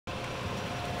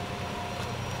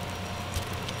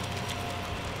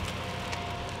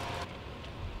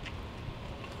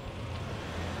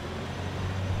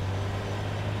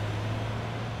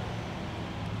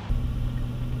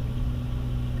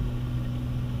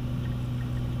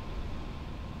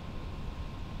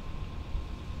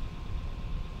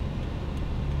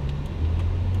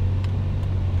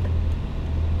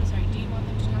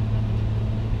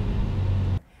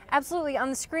Absolutely. On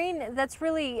the screen, that's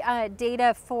really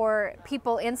data for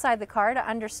people inside the car to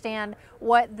understand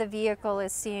what the vehicle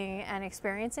is seeing and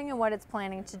experiencing and what it's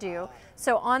planning to do.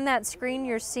 So on that screen,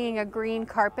 you're seeing a green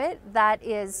carpet. That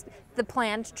is the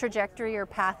planned trajectory or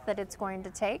path that it's going to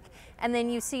take. And then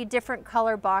you see different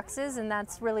color boxes, and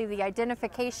that's really the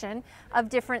identification of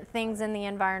different things in the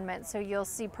environment. So you'll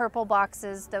see purple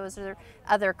boxes, those are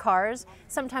other cars.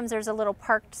 Sometimes there's a little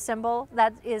parked symbol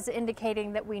that is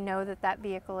indicating that we know that that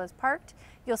vehicle is parked.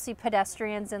 You'll see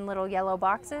pedestrians in little yellow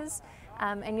boxes,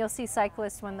 and you'll see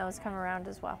cyclists when those come around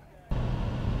as well.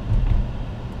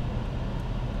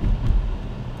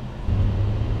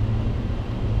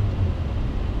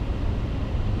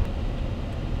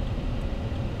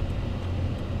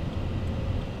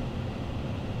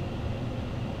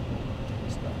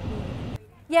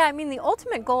 Yeah, I mean, the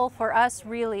ultimate goal for us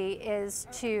really is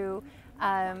to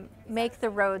make the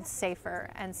roads safer.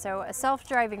 And so a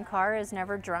self-driving car is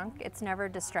never drunk, it's never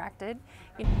distracted.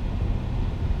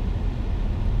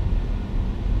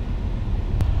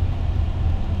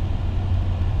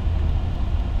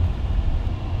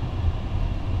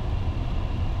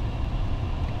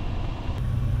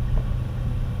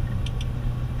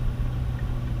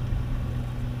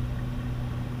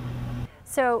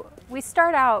 So we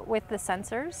start out with the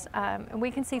sensors, and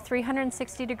we can see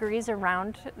 360 degrees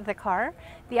around the car.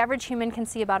 The average human can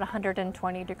see about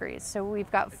 120 degrees. So we've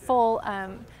got full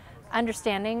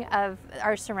understanding of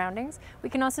our surroundings. We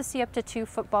can also see up to 2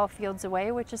 football fields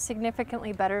away, which is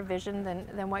significantly better vision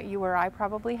than what you or I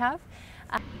probably have.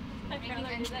 Making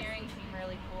engineering seem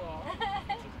really cool.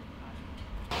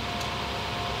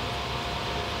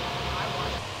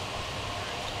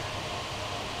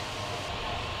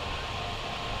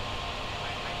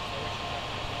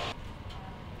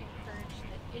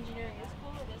 Engineering is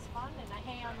cool, it is fun, and I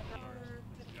hang on the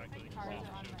cars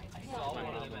on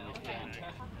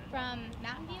From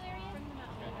Mountain View area?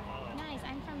 Nice,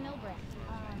 I'm from Millbrook.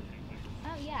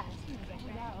 Oh yeah.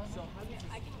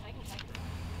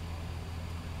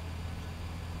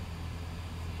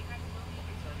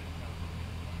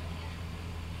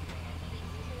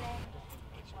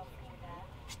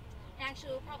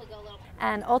 Actually, we'll probably go a little.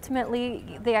 And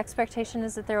ultimately, the expectation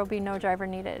is that there will be no driver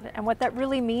needed. And what that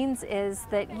really means is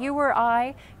that you or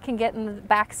I can get in the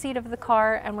back seat of the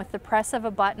car, and with the press of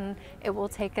a button, it will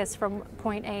take us from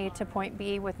point A to point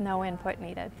B with no input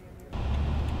needed.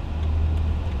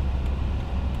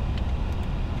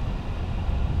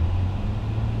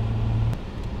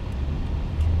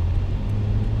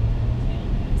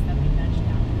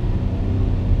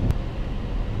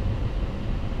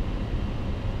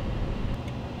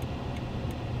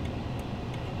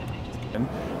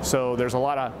 So there's a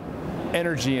lot of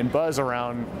energy and buzz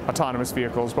around autonomous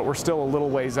vehicles, but we're still a little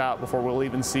ways out before we'll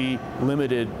even see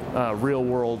limited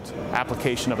real-world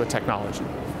application of the technology.